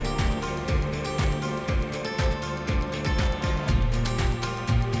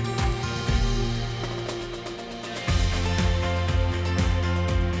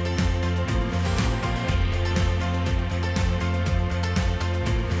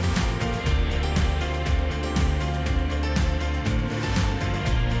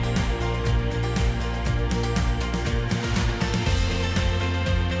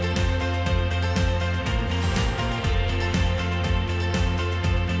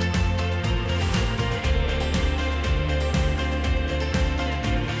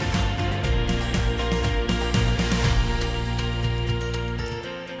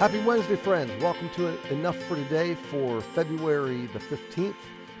Happy Wednesday, friends. Welcome to Enough for Today for February the 15th,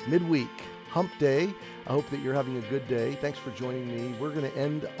 midweek, hump day. I hope that you're having a good day. Thanks for joining me. We're going to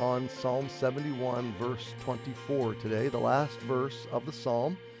end on Psalm 71, verse 24 today. The last verse of the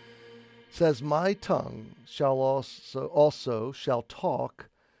psalm says, "My tongue shall also shall talk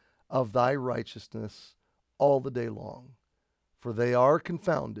of thy righteousness all the day long. For they are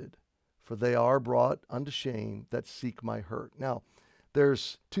confounded, for they are brought unto shame that seek my hurt." Now,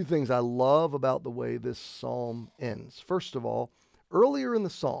 there's two things I love about the way this psalm ends. First of all, earlier in the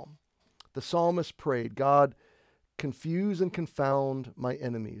psalm, the psalmist prayed, "God, confuse and confound my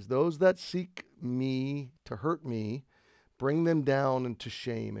enemies. Those that seek me to hurt me, bring them down into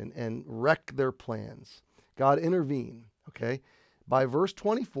shame and wreck their plans. God, intervene." Okay? By verse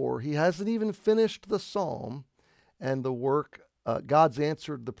 24, he hasn't even finished the psalm, and God's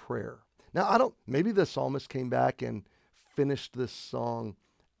answered the prayer. Now, maybe the psalmist came back and finished this song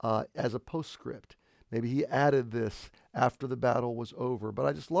as a postscript. Maybe he added this after the battle was over. But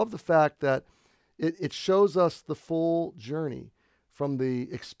I just love the fact that it shows us the full journey from the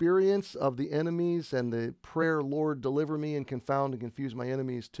experience of the enemies and the prayer, "Lord, deliver me and confound and confuse my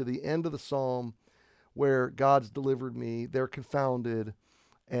enemies," to the end of the psalm where God's delivered me, they're confounded,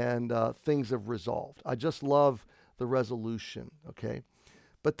 and things have resolved. I just love the resolution, okay?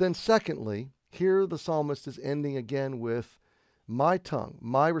 But then secondly, here the psalmist is ending again with my tongue,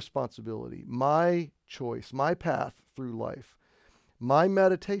 my responsibility, my choice, my path through life, my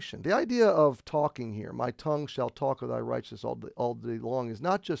meditation. The idea of talking here, "My tongue shall talk of thy righteousness all day long," is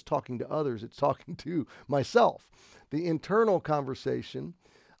not just talking to others, it's talking to myself. The internal conversation,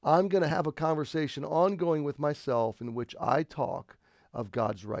 I'm going to have a conversation ongoing with myself in which I talk of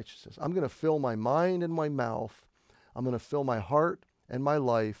God's righteousness. I'm going to fill my mind and my mouth. I'm going to fill my heart and my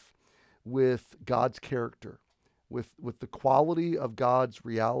life with God's character, with the quality of God's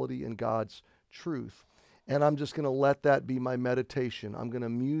reality and God's truth. And I'm just going to let that be my meditation. I'm going to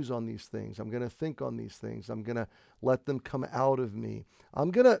muse on these things. I'm going to think on these things. I'm going to let them come out of me. Let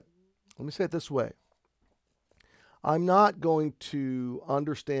me say it this way. I'm not going to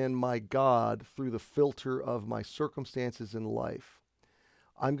understand my God through the filter of my circumstances in life.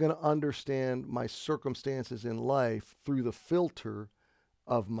 I'm going to understand my circumstances in life through the filter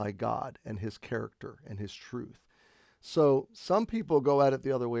of my God and his character and his truth. So some people go at it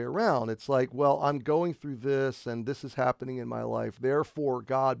the other way around. It's like, well, I'm going through this and this is happening in my life, therefore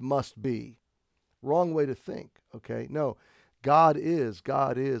God must be. Wrong way to think, okay? No, God is,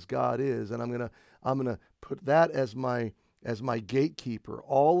 God is, God is, and I'm gonna put that as my gatekeeper,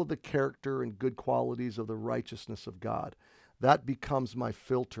 all of the character and good qualities of the righteousness of God. That becomes my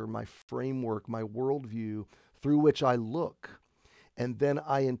filter, my framework, my worldview through which I look. And then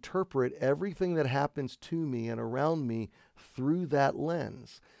I interpret everything that happens to me and around me through that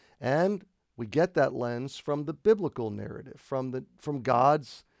lens. And we get that lens from the biblical narrative, from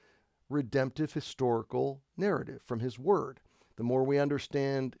God's redemptive historical narrative, from his word. The more we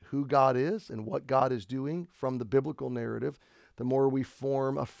understand who God is and what God is doing from the biblical narrative, the more we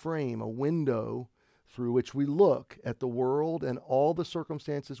form a frame, a window through which we look at the world and all the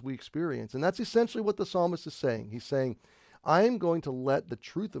circumstances we experience. And that's essentially what the psalmist is saying. He's saying, I am going to let the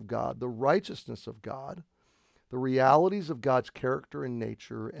truth of God, the righteousness of God, the realities of God's character and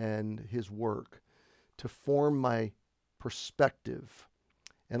nature and his work to form my perspective.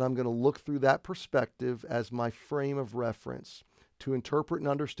 And I'm going to look through that perspective as my frame of reference to interpret and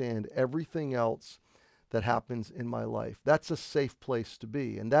understand everything else that happens in my life. That's a safe place to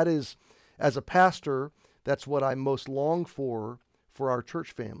be. And that is, as a pastor, that's what I most long for our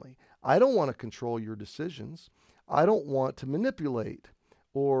church family. I don't want to control your decisions. I don't want to manipulate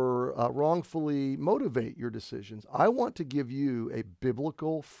or wrongfully motivate your decisions. I want to give you a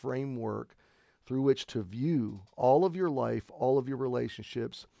biblical framework through which to view all of your life, all of your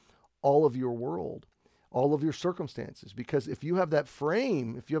relationships, all of your world, all of your circumstances. Because if you have that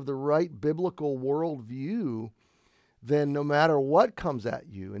frame, if you have the right biblical worldview, then no matter what comes at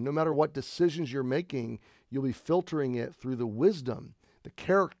you and no matter what decisions you're making, you'll be filtering it through the wisdom, the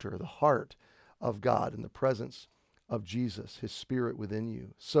character, the heart of God and the presence of Jesus, his spirit within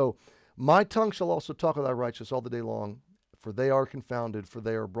you. So my tongue shall also talk of thy righteous all the day long, for they are confounded, for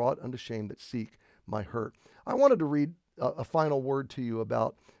they are brought unto shame that seek my hurt. I wanted to read a final word to you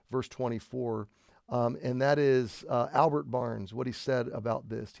about verse 24, and that is Albert Barnes, what he said about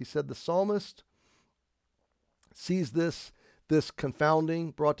this. He said, the psalmist sees this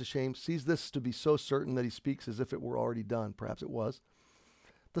confounding, brought to shame, sees this to be so certain that he speaks as if it were already done. Perhaps it was.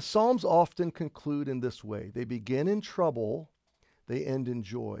 The Psalms often conclude in this way. They begin in trouble, they end in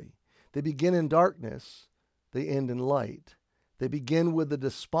joy. They begin in darkness, they end in light. They begin with a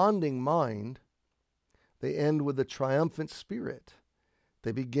desponding mind. They end with a triumphant spirit.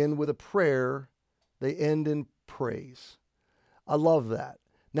 They begin with a prayer. They end in praise. I love that.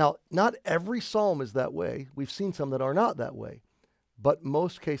 Now, not every psalm is that way. We've seen some that are not that way, but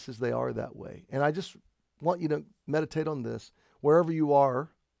most cases they are that way. And I just want you to meditate on this. Wherever you are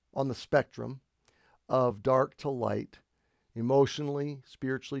on the spectrum of dark to light, emotionally,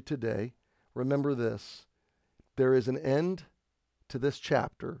 spiritually today, remember this. There is an end to this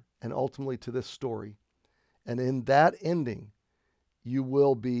chapter and ultimately to this story. And in that ending, you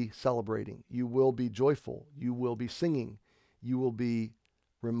will be celebrating. You will be joyful. You will be singing. You will be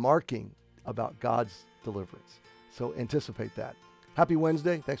remarking about God's deliverance. So anticipate that. Happy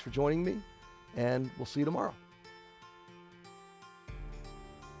Wednesday. Thanks for joining me, and we'll see you tomorrow.